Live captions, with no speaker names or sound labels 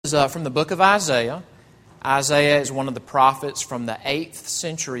is from the book of Isaiah. Isaiah is one of the prophets from the 8th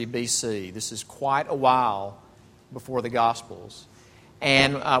century BC. This is quite a while before the Gospels.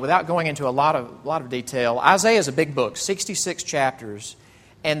 And without going into a lot of detail, Isaiah is a big book, 66 chapters.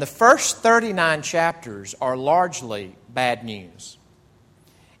 And the first 39 chapters are largely bad news.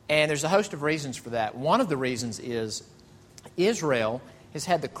 And there's a host of reasons for that. One of the reasons is Israel has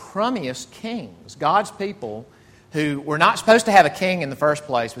had the crummiest kings. God's people, who were not supposed to have a king in the first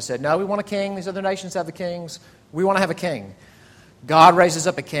place, but said, no, we want a king. These other nations have the kings. We want to have a king. God raises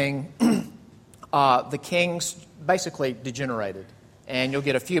up a king. The kings basically degenerated. And you'll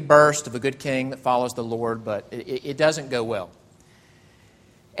get a few bursts of a good king that follows the Lord, but it doesn't go well.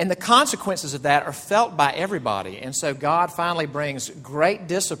 And the consequences of that are felt by everybody. And so God finally brings great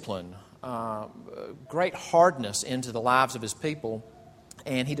discipline, great hardness into the lives of His people.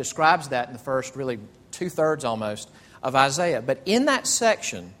 And He describes that in the first, really, 2/3 almost of Isaiah. But in that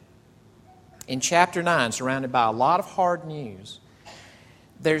section, in chapter 9, surrounded by a lot of hard news,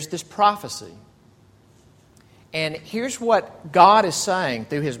 there's this prophecy. And here's what God is saying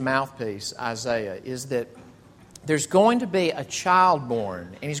through His mouthpiece, Isaiah, is that there's going to be a child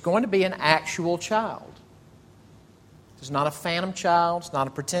born, and he's going to be an actual child. It's not a phantom child, it's not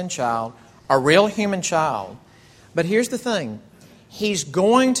a pretend child, a real human child. But here's the thing. He's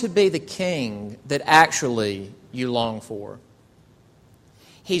going to be the king that actually you long for.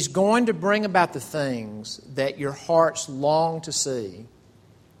 He's going to bring about the things that your hearts long to see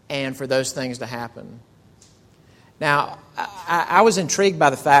and for those things to happen. Now, I was intrigued by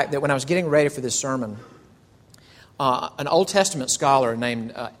the fact that when I was getting ready for this sermon, an Old Testament scholar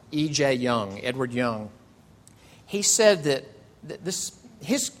named E.J. Young, Edward Young, he said that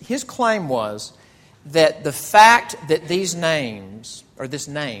his claim was that the fact that these names, or this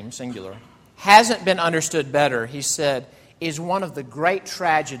name, singular, hasn't been understood better, he said, is one of the great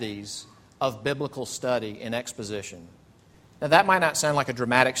tragedies of biblical study and exposition. Now, that might not sound like a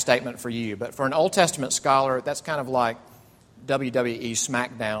dramatic statement for you, but for an Old Testament scholar, that's kind of like WWE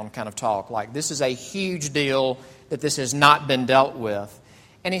SmackDown kind of talk. Like, this is a huge deal that this has not been dealt with.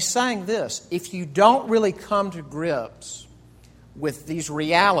 And he's saying this, if you don't really come to grips with these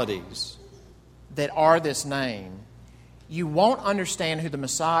realities that are this name, you won't understand who the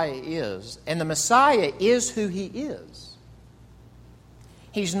Messiah is. And the Messiah is who He is.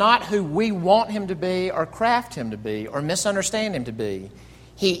 He's not who we want Him to be or craft Him to be or misunderstand Him to be.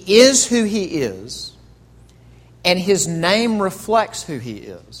 He is who He is, and His name reflects who He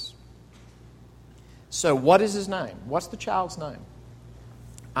is. So what is His name? What's the child's name?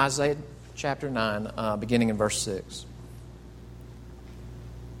 Isaiah chapter 9, beginning in verse 6.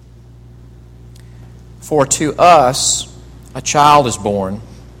 For to us a child is born,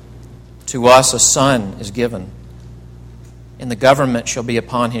 to us a son is given, and the government shall be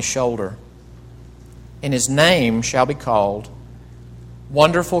upon His shoulder. And His name shall be called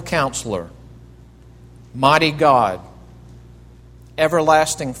Wonderful Counselor, Mighty God,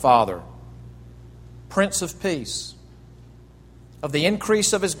 Everlasting Father, Prince of Peace. Of the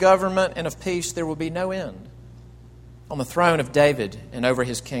increase of His government and of peace there will be no end, on the throne of David and over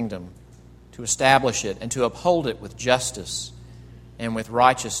His kingdom, to establish it and to uphold it with justice and with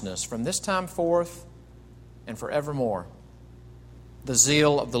righteousness from this time forth and forevermore. The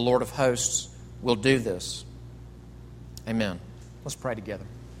zeal of the Lord of hosts will do this. Amen. Let's pray together.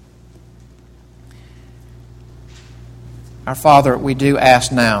 Our Father, we do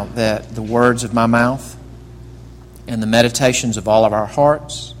ask now that the words of my mouth and the meditations of all of our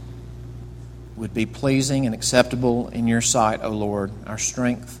hearts would be pleasing and acceptable in Your sight, O Lord, our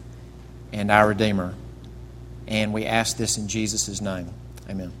strength and our Redeemer. And we ask this in Jesus' name.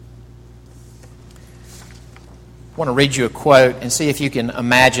 Amen. I want to read you a quote and see if you can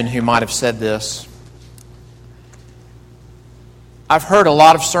imagine who might have said this. I've heard a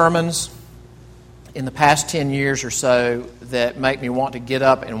lot of sermons in the past 10 years or so that make me want to get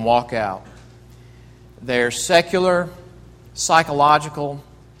up and walk out. They're secular, psychological,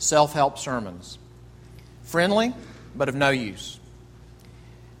 self-help sermons. Friendly, but of no use.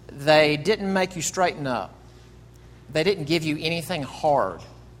 They didn't make you straighten up. They didn't give you anything hard.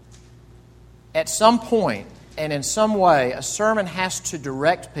 At some point, and in some way, a sermon has to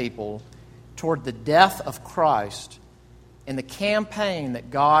direct people toward the death of Christ and the campaign that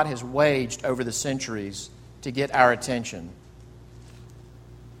God has waged over the centuries to get our attention.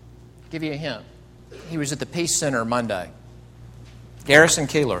 I'll give you a hint. He was at the Peace Center Monday. Garrison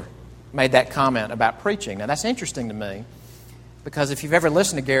Keillor made that comment about preaching. Now, that's interesting to me because if you've ever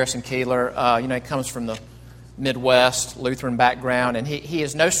listened to Garrison Keillor, he comes from the Midwest, Lutheran background, and he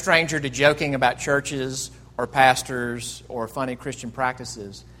is no stranger to joking about churches or pastors or funny Christian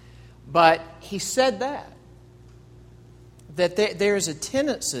practices. But he said that there is a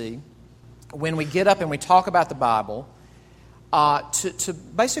tendency when we get up and we talk about the Bible to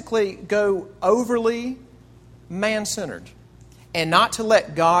basically go overly man-centered and not to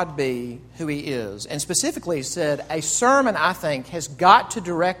let God be who He is. And specifically, he said, a sermon, I think, has got to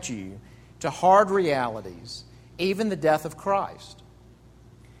direct you to hard realities, even the death of Christ.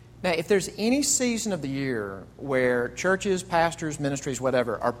 Now, if there's any season of the year where churches, pastors, ministries,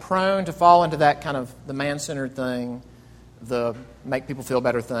 whatever, are prone to fall into that kind of the man-centered thing, the make people feel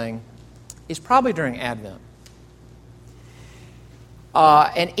better thing, it's probably during Advent.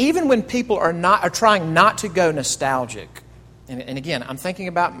 And even when people are trying not to go nostalgic, and again, I'm thinking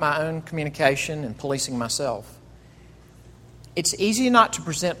about my own communication and policing myself, it's easy not to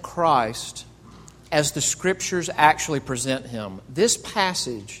present Christ as the Scriptures actually present Him. This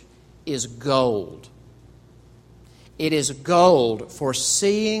passage is gold. It is gold for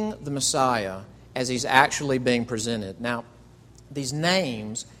seeing the Messiah as He's actually being presented. Now, these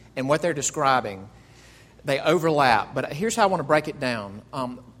names and what they're describing, they overlap, but here's how I want to break it down.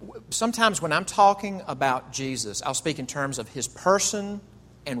 Sometimes when I'm talking about Jesus, I'll speak in terms of His person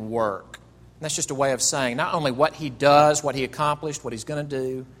and work. And that's just a way of saying not only what He does, what He accomplished, what He's going to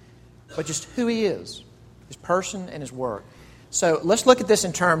do, but just who He is, His person and His work. So let's look at this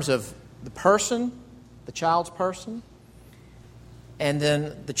in terms of the person, the child's person, and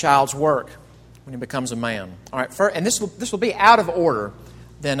then the child's work when he becomes a man. All right, and this will be out of order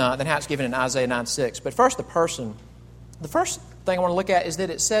than how it's given in Isaiah 9:6. But first, the person. The first thing I want to look at is that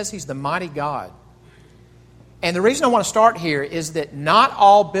it says He's the mighty God. And the reason I want to start here is that not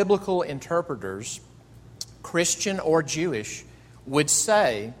all biblical interpreters, Christian or Jewish, would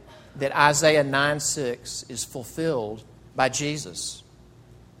say that Isaiah 9:6 is fulfilled by Jesus.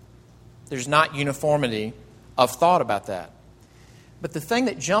 There's not uniformity of thought about that. But the thing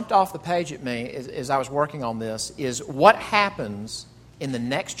that jumped off the page at me as I was working on this is what happens in the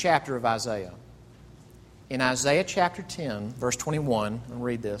next chapter of Isaiah. In Isaiah chapter 10, verse 21, I'll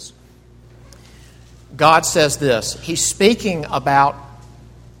read this. God says this. He's speaking about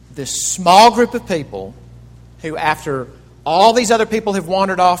this small group of people who, after all these other people have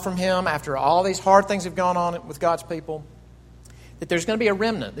wandered off from Him, after all these hard things have gone on with God's people, that there's going to be a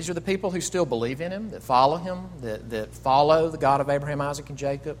remnant. These are the people who still believe in Him, that follow Him, that follow the God of Abraham, Isaac, and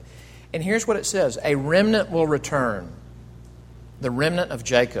Jacob. And here's what it says. A remnant will return, the remnant of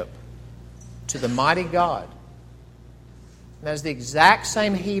Jacob, to the mighty God. And that is the exact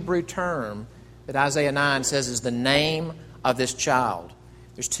same Hebrew term that Isaiah 9 says is the name of this child.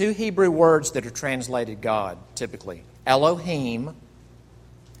 There's two Hebrew words that are translated God, typically. Elohim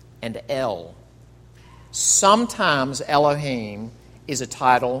and El. Sometimes Elohim is a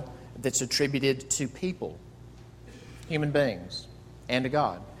title that's attributed to people, human beings, and to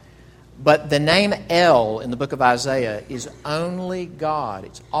God. But the name El in the book of Isaiah is only God.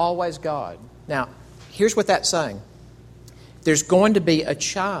 It's always God. Now, here's what that's saying. There's going to be a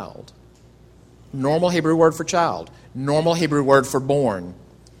child. Normal Hebrew word for child. Normal Hebrew word for born.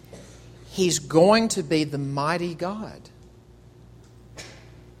 He's going to be the mighty God.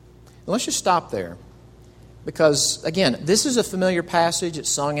 Let's just stop there. Because, again, this is a familiar passage. It's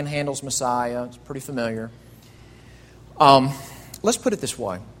sung in Handel's Messiah. It's pretty familiar. Let's put it this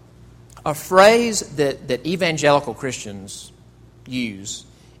way. A phrase that evangelical Christians use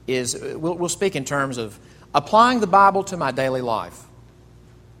is, we'll speak in terms of applying the Bible to my daily life.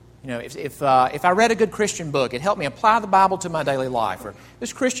 You know, if I read a good Christian book, it helped me apply the Bible to my daily life. Or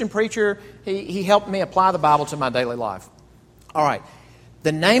this Christian preacher, he helped me apply the Bible to my daily life. All right.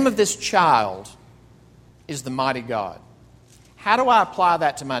 The name of this child is the mighty God. How do I apply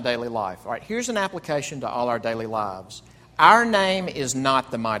that to my daily life? All right, here's an application to all our daily lives. Our name is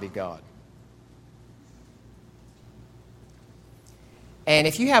not the mighty God. And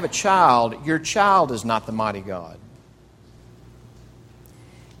if you have a child, your child is not the mighty God.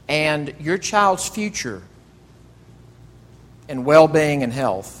 And your child's future and well-being and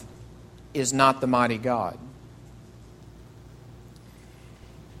health is not the mighty God.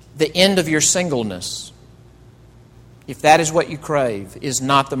 The end of your singleness, if that is what you crave, is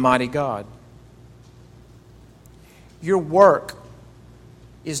not the mighty God. Your work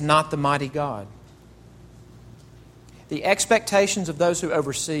is not the mighty God. The expectations of those who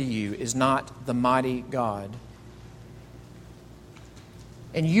oversee you is not the mighty God.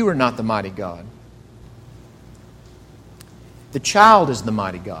 And you are not the mighty God. The child is the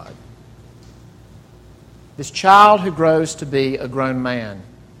mighty God. This child who grows to be a grown man,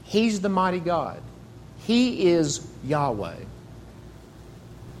 He's the mighty God. He is Yahweh.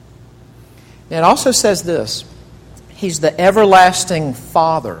 Now it also says this. He's the everlasting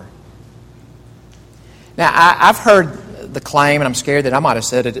Father Now, I've heard the claim, and I'm scared that I might have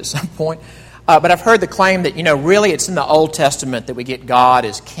said it at some point, but I've heard the claim that, really it's in the Old Testament that we get God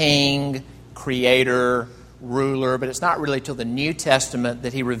as king, creator, ruler, but it's not really till the New Testament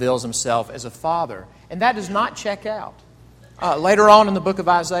that he reveals himself as a father. And that does not check out. Later on in the book of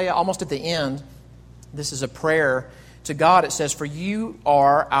Isaiah, almost at the end, this is a prayer to God. It says, "For you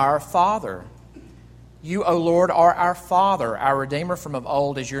are our Father. You, O Lord, are our Father. Our Redeemer from of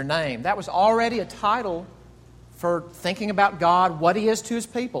old is your name." That was already a title for thinking about God, what he is to his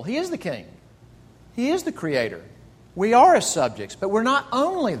people. He is the king. He is the creator. We are his subjects, but we're not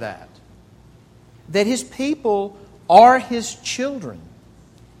only that. That his people are his children,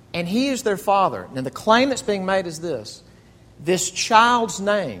 and he is their father. Now, the claim that's being made is this. This child's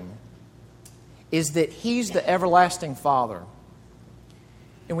name is that he's the everlasting Father.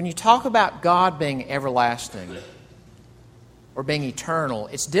 And when you talk about God being everlasting or being eternal,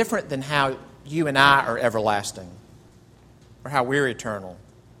 it's different than how you and I are everlasting or how we're eternal.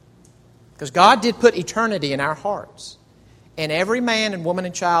 Because God did put eternity in our hearts. And every man and woman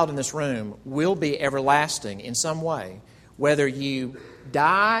and child in this room will be everlasting in some way. Whether you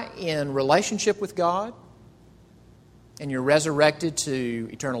die in relationship with God and you're resurrected to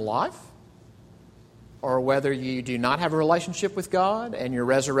eternal life, or whether you do not have a relationship with God and you're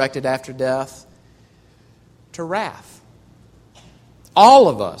resurrected after death to wrath. All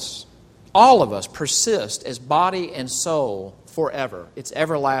of us persist as body and soul forever. It's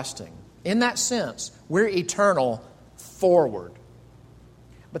everlasting. In that sense, we're eternal forward.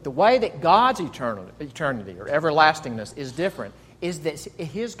 But the way that God's eternity or everlastingness is different is that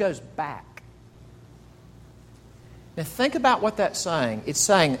his goes back. Now think about what that's saying. It's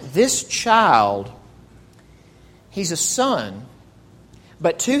saying this child, he's a son,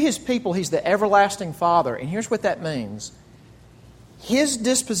 but to his people he's the everlasting Father. And here's what that means. His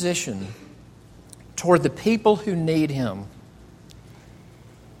disposition toward the people who need him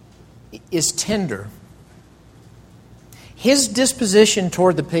is tender. His disposition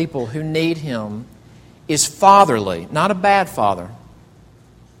toward the people who need him is fatherly, not a bad father,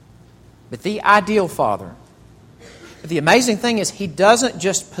 but the ideal father. But the amazing thing is he doesn't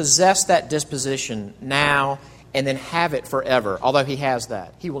just possess that disposition now and then have it forever, although he has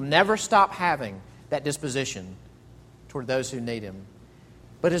that. He will never stop having that disposition toward those who need him.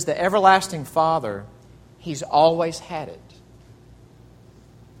 But as the everlasting Father, he's always had it.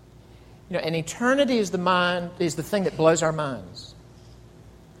 And eternity is the thing that blows our minds.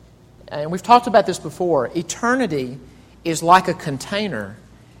 And we've talked about this before. Eternity is like a container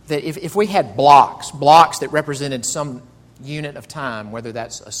that if we had blocks that represented some unit of time, whether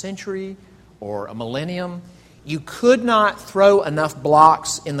that's a century or a millennium, you could not throw enough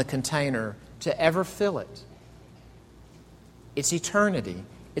blocks in the container to ever fill it. It's eternity.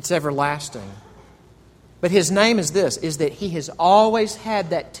 It's everlasting. But his name is this, is that he has always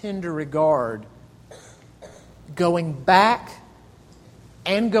had that tender regard going back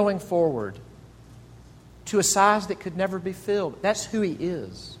and going forward to a size that could never be filled. That's who he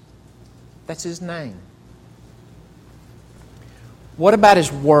is. That's his name. What about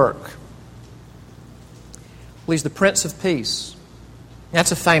his work? Well, he's the Prince of Peace.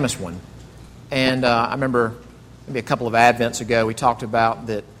 That's a famous one. And I remember maybe a couple of Advents ago we talked about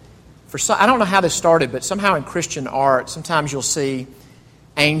that. I don't know how this started, but somehow in Christian art, sometimes you'll see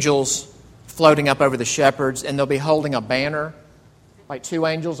angels floating up over the shepherds, and they'll be holding a banner, like two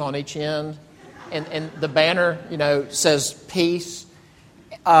angels on each end, and the banner, says peace.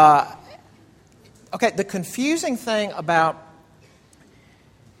 Okay, the confusing thing about,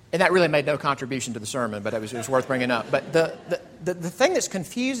 and that really made no contribution to the sermon, but it was worth bringing up. But the thing that's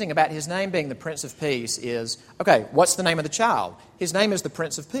confusing about his name being the Prince of Peace is, okay, what's the name of the child? His name is the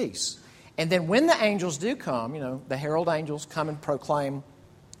Prince of Peace. And then when the angels do come, the herald angels come and proclaim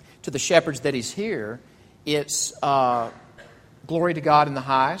to the shepherds that he's here, it's glory to God in the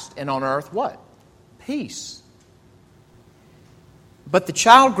highest, and on earth what? Peace. But the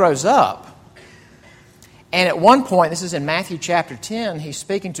child grows up, and at one point, this is in Matthew chapter 10, he's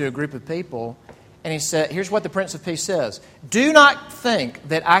speaking to a group of people, and he said, here's what the Prince of Peace says. "Do not think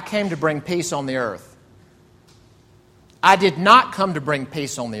that I came to bring peace on the earth. I did not come to bring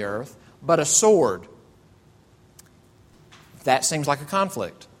peace on the earth, but a sword." That seems like a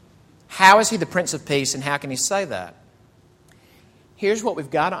conflict. How is he the Prince of Peace, and how can he say that? Here's what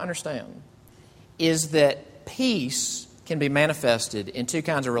we've got to understand, is that peace can be manifested in two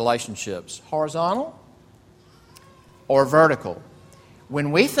kinds of relationships, horizontal or vertical.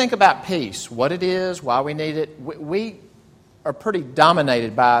 When we think about peace, what it is, why we need it, we are pretty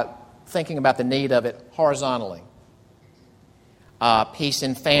dominated by thinking about the need of it horizontally. Peace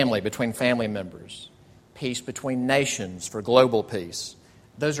in family, between family members. peace between nations for global peace.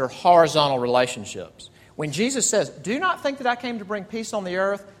 Those are horizontal relationships. When Jesus says, do not think that I came to bring peace on the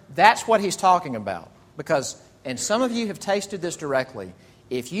earth, that's what he's talking about. Because, and some of you have tasted this directly,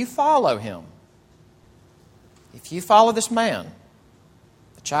 if you follow him, if you follow this man,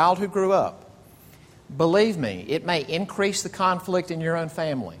 the child who grew up, believe me, it may increase the conflict in your own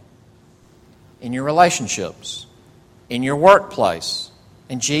family, in your relationships, in your workplace.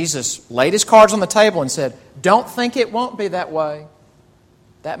 And Jesus laid his cards on the table and said, don't think it won't be that way.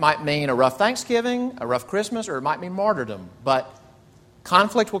 That might mean a rough Thanksgiving, a rough Christmas, or it might mean martyrdom. But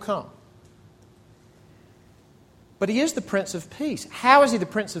conflict will come. But he is the Prince of Peace. How is he the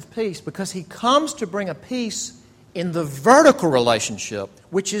Prince of Peace? Because he comes to bring a peace in the vertical relationship,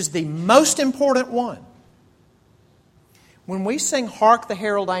 which is the most important one. When we sing Hark the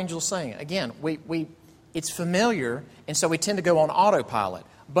Herald Angels Sing, again, it's familiar, and so we tend to go on autopilot.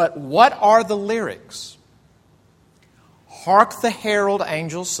 But what are the lyrics? Hark the herald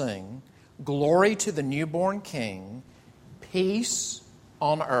angels sing, glory to the newborn King, peace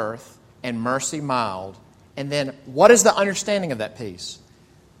on earth and mercy mild. And then what is the understanding of that peace?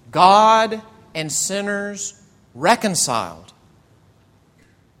 God and sinners reconciled.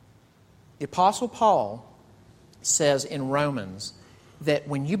 The Apostle Paul says in Romans that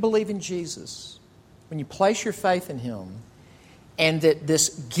when you believe in Jesus, when you place your faith in him, and that this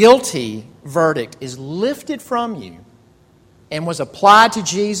guilty verdict is lifted from you and was applied to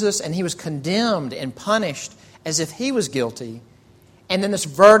Jesus, and he was condemned and punished as if he was guilty, and then this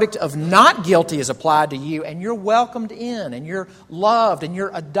verdict of not guilty is applied to you, and you're welcomed in, and you're loved, and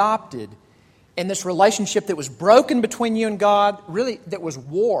you're adopted, and this relationship that was broken between you and God, really that was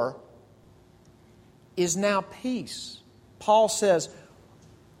war, is now peace. Paul says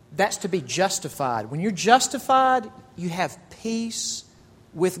that's to be justified. When you're justified, you have peace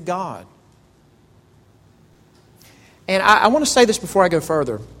with God. And I want to say this before I go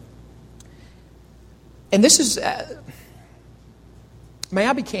further. And this is, may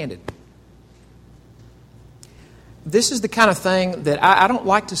I be candid? This is the kind of thing that I don't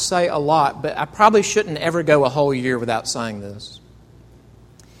like to say a lot, but I probably shouldn't ever go a whole year without saying this.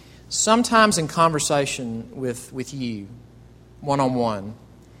 Sometimes in conversation with you, one-on-one,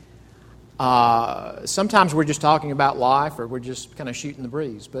 sometimes we're just talking about life or we're just kind of shooting the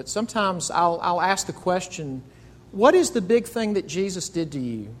breeze. But sometimes I'll ask the question, what is the big thing that Jesus did to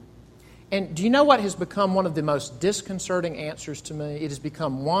you? And do you know what has become one of the most disconcerting answers to me? It has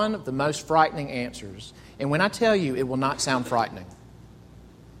become one of the most frightening answers. And when I tell you, it will not sound frightening.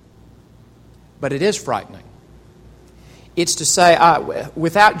 But it is frightening. It's to say,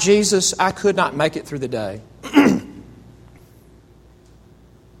 without Jesus, I could not make it through the day.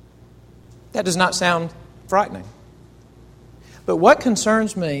 That does not sound frightening. But what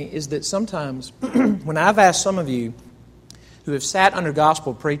concerns me is that sometimes, when I've asked some of you who have sat under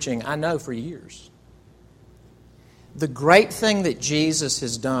gospel preaching, I know for years, the great thing that Jesus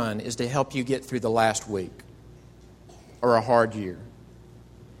has done is to help you get through the last week or a hard year.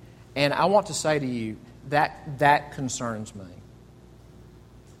 And I want to say to you, that concerns me.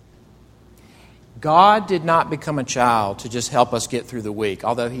 God did not become a child to just help us get through the week.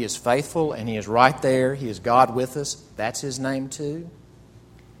 Although He is faithful and He is right there, He is God with us. That's His name too.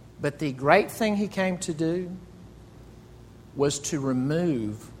 But the great thing He came to do was to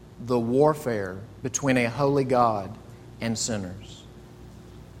remove the warfare between a holy God and sinners,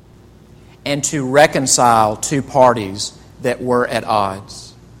 and to reconcile two parties that were at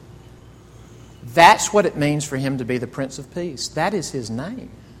odds. That's what it means for Him to be the Prince of Peace. That is His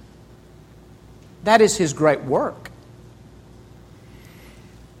name. That is His great work.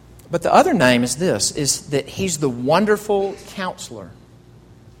 But the other name is this, is that He's the Wonderful Counselor.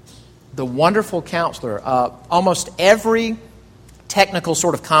 The Wonderful Counselor. Almost every technical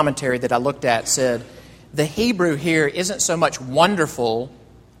sort of commentary that I looked at said the Hebrew here isn't so much wonderful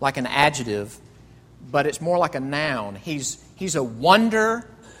like an adjective, but it's more like a noun. He's a wonder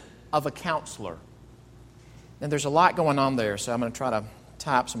of a counselor. And there's a lot going on there, so I'm going to try to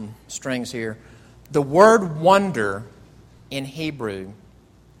tie up some strings here. The word wonder in Hebrew,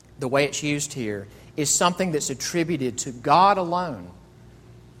 the way it's used here, is something that's attributed to God alone.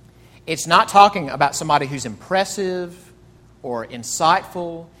 It's not talking about somebody who's impressive or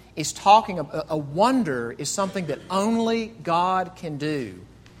insightful. It's talking about a wonder is something that only God can do.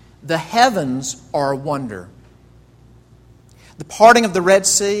 The heavens are a wonder. The parting of the Red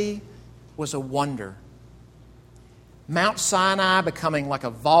Sea was a wonder. Mount Sinai becoming like a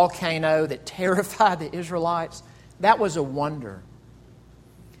volcano that terrified the Israelites, that was a wonder.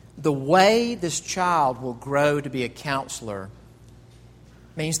 The way this child will grow to be a counselor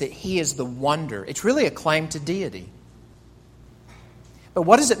means that He is the wonder. It's really a claim to deity. But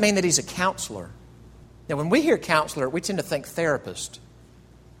what does it mean that He's a counselor? Now, when we hear counselor, we tend to think therapist.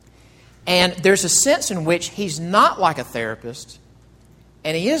 And there's a sense in which He's not like a therapist,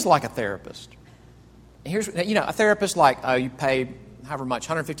 and He is like a therapist. And here's, a therapist like, you pay however much,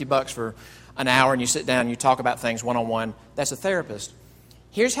 $150 for an hour, and you sit down and you talk about things one-on-one. That's a therapist.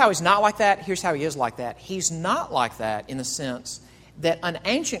 Here's how He's not like that. Here's how He is like that. He's not like that in the sense that an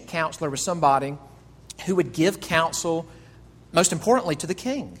ancient counselor was somebody who would give counsel, most importantly, to the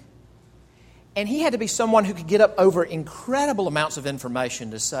king. And he had to be someone who could get up over incredible amounts of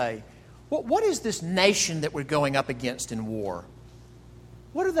information to say, well, what is this nation that we're going up against in war?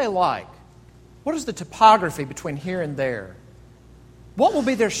 What are they like? What is the topography between here and there? What will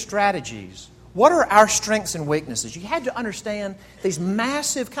be their strategies? What are our strengths and weaknesses? You had to understand these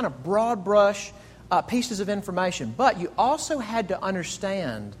massive kind of broad brush pieces of information, but you also had to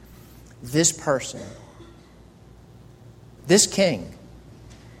understand this person, this king.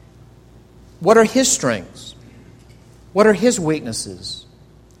 What are his strengths? What are his weaknesses?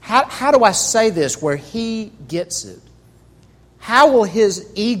 How do I say this where he gets it? How will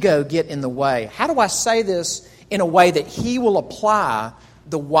his ego get in the way? How do I say this in a way that he will apply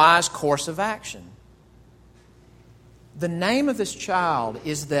the wise course of action? The name of this child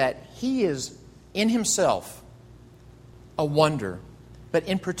is that he is in himself a wonder, but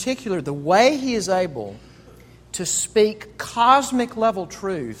in particular, the way he is able to speak cosmic level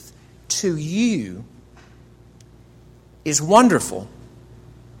truth to you is wonderful.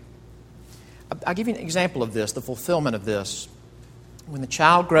 I'll give you an example of this, the fulfillment of this. When the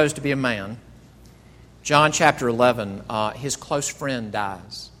child grows to be a man, John chapter 11, his close friend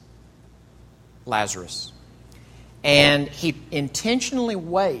dies, Lazarus. And he intentionally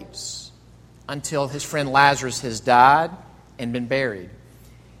waits until his friend Lazarus has died and been buried.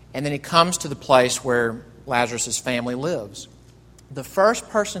 And then he comes to the place where Lazarus' family lives. The first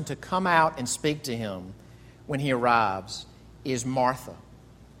person to come out and speak to him when he arrives is Martha.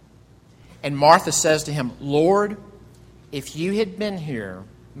 And Martha says to him, Lord, if you had been here,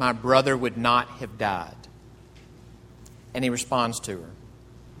 my brother would not have died. And he responds to her.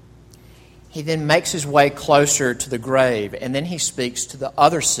 He then makes his way closer to the grave, and then he speaks to the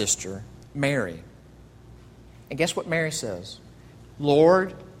other sister, Mary. And guess what Mary says?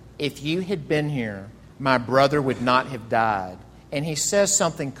 Lord, if you had been here, my brother would not have died. And he says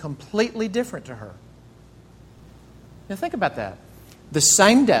something completely different to her. Now think about that. The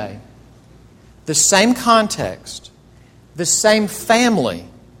same day, the same context, the same family,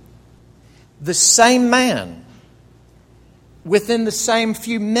 the same man, within the same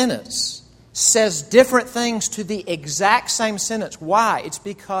few minutes, says different things to the exact same sentence. Why? It's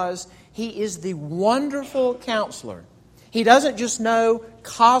because he is the wonderful counselor. He doesn't just know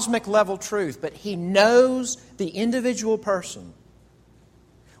cosmic level truth, but he knows the individual person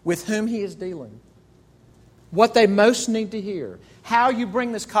with whom he is dealing. What they most need to hear. How you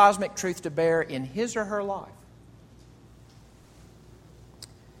bring this cosmic truth to bear in his or her life.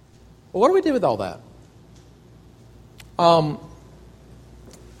 Well, what do we do with all that?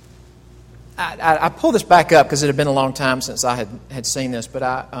 I pull this back up because it had been a long time since I had seen this, but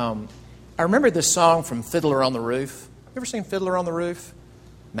I remember this song from Fiddler on the Roof. You ever seen Fiddler on the Roof?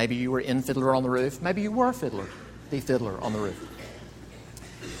 Maybe you were in Fiddler on the Roof. Maybe you were the Fiddler on the Roof.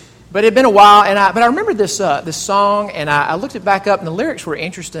 But it had been a while, but I remember this song, and I looked it back up, and the lyrics were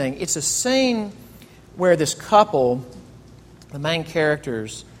interesting. It's a scene where this couple, the main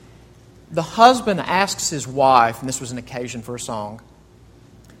characters, the husband asks his wife, and this was an occasion for a song,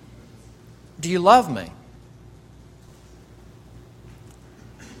 do you love me?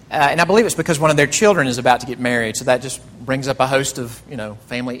 And I believe it's because one of their children is about to get married, so that just brings up a host of,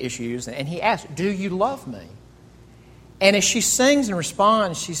 family issues. And he asks, do you love me? And as she sings and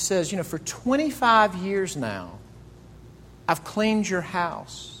responds, she says, for 25 years now, I've cleaned your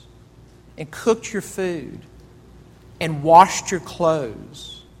house and cooked your food and washed your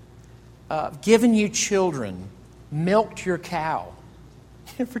clothes, given you children, milked your cow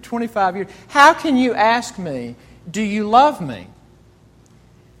for 25 years. How can you ask me, do you love me?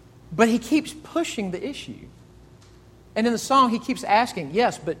 But he keeps pushing the issue. And in the song, he keeps asking,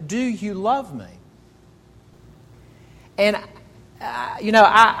 yes, but do you love me? And,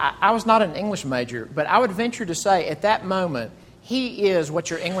 I was not an English major, but I would venture to say at that moment, he is what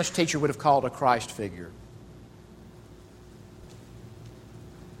your English teacher would have called a Christ figure.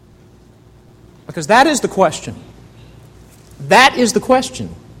 Because that is the question. That is the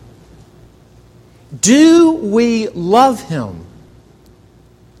question. Do we love him?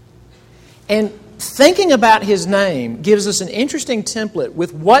 And thinking about His name gives us an interesting template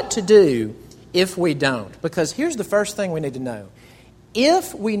with what to do if we don't. Because here's the first thing we need to know.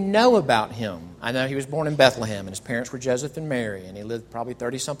 If we know about Him, I know He was born in Bethlehem and His parents were Joseph and Mary and He lived probably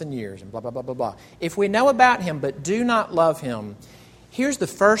 30-something years and blah, blah, blah, blah, blah. If we know about Him but do not love Him, here's the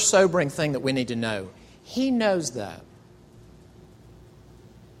first sobering thing that we need to know. He knows that.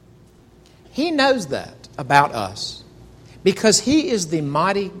 He knows that about us. Because He is the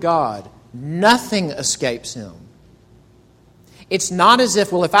mighty God, nothing escapes Him. It's not as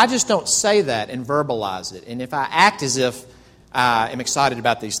if, well, if I just don't say that and verbalize it, and if I act as if I am excited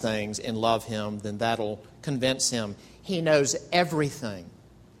about these things and love Him, then that'll convince Him. He knows everything.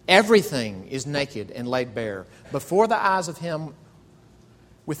 Everything is naked and laid bare before the eyes of Him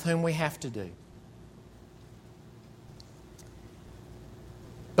with whom we have to do.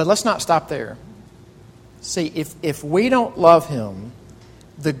 But let's not stop there. See, if we don't love Him,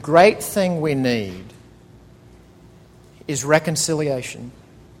 the great thing we need is reconciliation.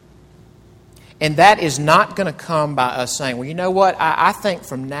 And that is not going to come by us saying, well, you know what? I think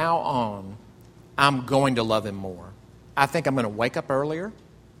from now on, I'm going to love Him more. I think I'm going to wake up earlier.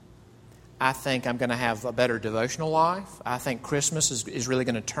 I think I'm going to have a better devotional life. I think Christmas is really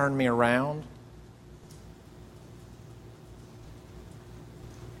going to turn me around.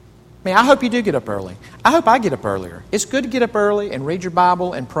 I mean, I hope you do get up early. I hope I get up earlier. It's good to get up early and read your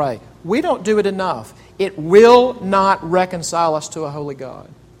Bible and pray. We don't do it enough. It will not reconcile us to a holy God.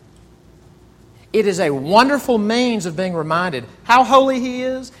 It is a wonderful means of being reminded how holy He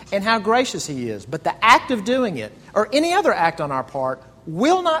is and how gracious He is. But the act of doing it, or any other act on our part,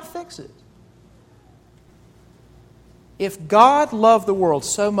 will not fix it. If God loved the world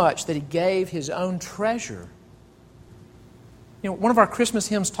so much that He gave His own treasure, one of our Christmas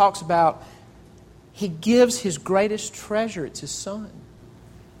hymns talks about He gives His greatest treasure. It's His Son.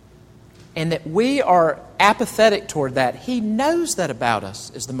 And that we are apathetic toward that. He knows that about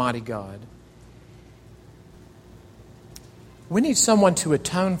us as the mighty God. We need someone to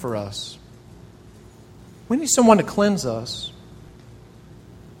atone for us. We need someone to cleanse us.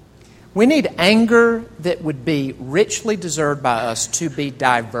 We need anger that would be richly deserved by us to be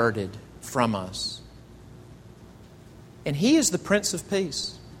diverted from us. And He is the Prince of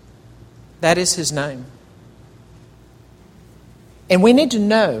Peace. That is His name. And we need to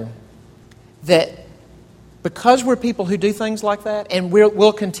know that because we're people who do things like that, and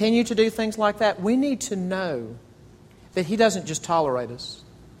we'll continue to do things like that, we need to know that He doesn't just tolerate us.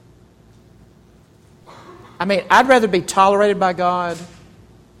 I mean, I'd rather be tolerated by God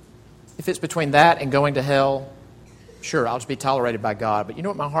if it's between that and going to hell. Sure, I'll just be tolerated by God. But you know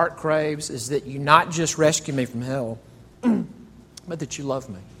what my heart craves is that you not just rescue me from hell, but that you love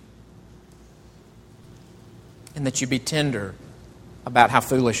me. And that you be tender about how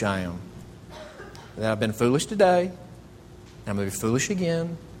foolish I am. That I've been foolish today, and I'm going to be foolish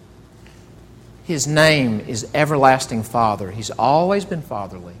again. His name is Everlasting Father. He's always been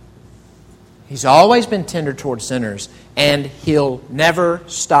fatherly. He's always been tender toward sinners, and He'll never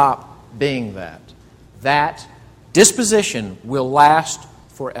stop being that. That disposition will last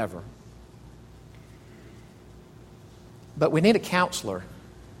forever. But we need a counselor.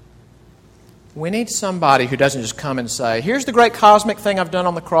 We need somebody who doesn't just come and say, here's the great cosmic thing I've done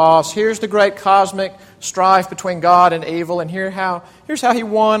on the cross. Here's the great cosmic strife between God and evil. And here's how He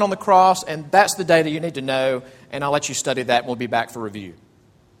won on the cross. And that's the data you need to know. And I'll let you study that and we'll be back for review.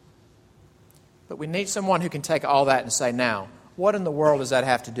 But we need someone who can take all that and say, now, what in the world does that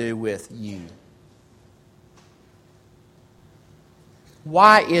have to do with you?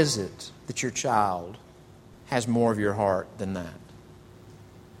 Why is it that your child has more of your heart than that?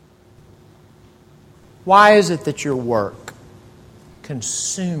 Why is it that your work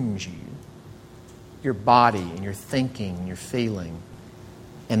consumes you, your body and your thinking and your feeling,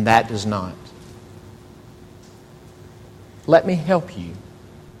 and that does not? Let me help you.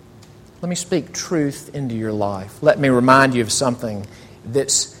 Let me speak truth into your life. Let me remind you of something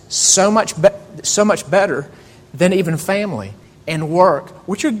that's so much better than even family and work,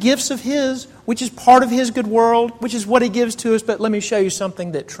 which are gifts of His, which is part of His good world, which is what He gives to us. But let me show you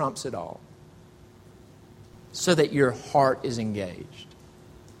something that trumps it all, so that your heart is engaged.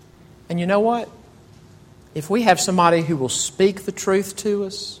 And you know what? If we have somebody who will speak the truth to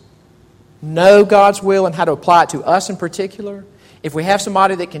us, know God's will and how to apply it to us in particular, if we have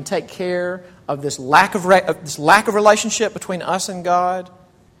somebody that can take care of this lack of relationship between us and God,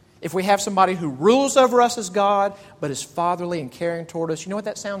 if we have somebody who rules over us as God, but is fatherly and caring toward us, you know what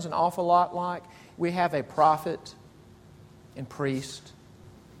that sounds an awful lot like? We have a prophet and priest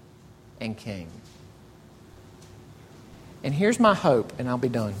and king. And here's my hope, and I'll be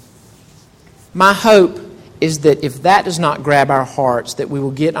done. My hope is that if that does not grab our hearts, that we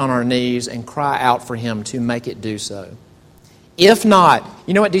will get on our knees and cry out for Him to make it do so. If not,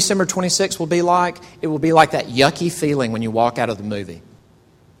 you know what December 26th will be like? It will be like that yucky feeling when you walk out of the movie.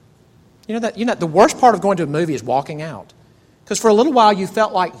 You know the worst part of going to a movie is walking out. Because for a little while you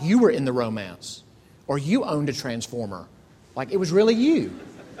felt like you were in the romance, or you owned a Transformer, like it was really you.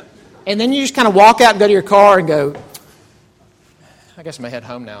 And then you just kind of walk out and go to your car and go, I guess I'm going to head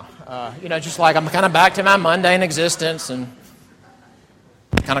home now. Just like I'm kind of back to my mundane existence, and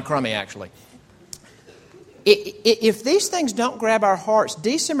kind of crummy, actually. If these things don't grab our hearts,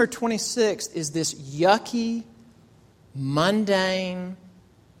 December 26th is this yucky, mundane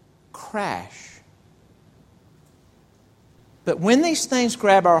crash. But when these things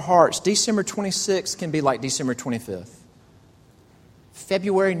grab our hearts, December 26th can be like December 25th.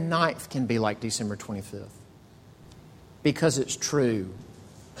 February 9th can be like December 25th. Because it's true.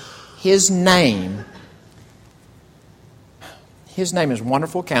 His name is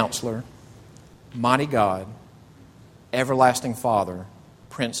Wonderful Counselor, Mighty God, Everlasting Father,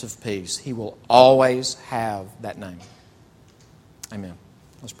 Prince of Peace. He will always have that name. Amen.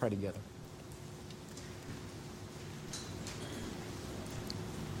 Let's pray together.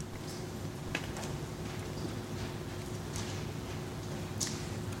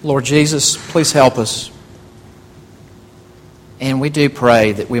 Lord Jesus, please help us. And we do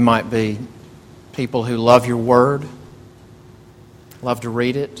pray that we might be people who love your word, love to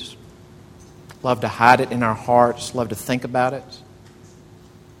read it, love to hide it in our hearts, love to think about it,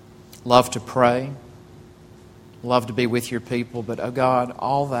 love to pray, love to be with your people. But, oh God,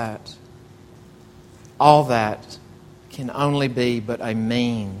 all that can only be but a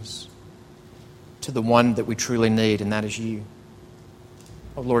means to the one that we truly need, and that is you.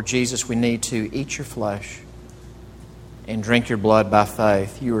 Oh, Lord Jesus, we need to eat your flesh and drink your blood by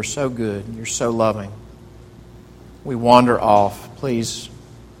faith. You are so good. You're so loving. We wander off. Please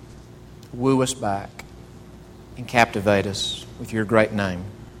woo us back and captivate us with your great name.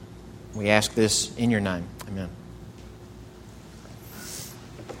 We ask this in your name. Amen.